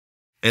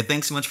Hey,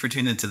 thanks so much for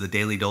tuning into the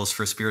Daily Dose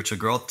for Spiritual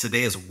Growth.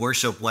 Today is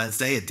Worship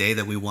Wednesday, a day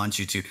that we want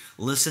you to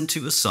listen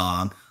to a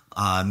song,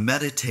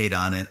 meditate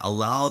on it,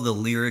 allow the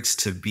lyrics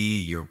to be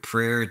your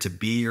prayer, to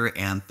be your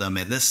anthem.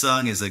 And this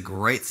song is a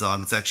great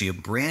song. It's actually a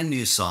brand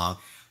new song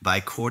by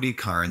Cody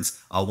Carnes,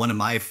 one of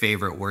my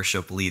favorite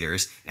worship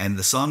leaders. And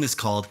the song is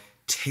called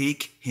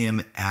Take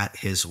Him at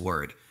His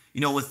Word.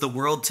 You know, with the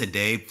world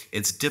today,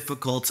 it's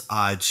difficult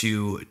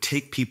to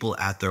take people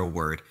at their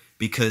word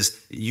because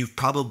you've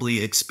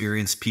probably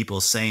experienced people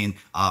saying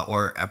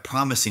or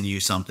promising you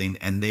something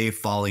and they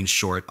falling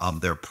short of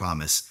their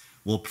promise.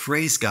 Well,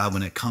 praise God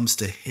when it comes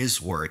to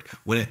His word,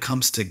 when it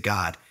comes to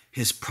God.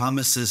 His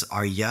promises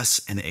are yes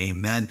and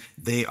amen.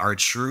 They are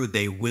true.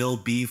 They will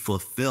be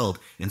fulfilled.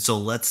 And so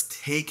let's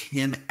take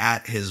Him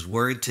at His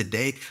word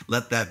today.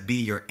 Let that be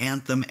your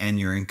anthem and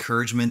your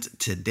encouragement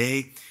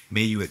today.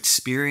 May you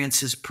experience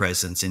His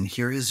presence and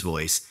hear His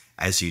voice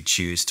as you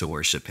choose to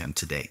worship Him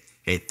today.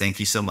 Hey, thank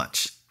you so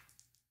much.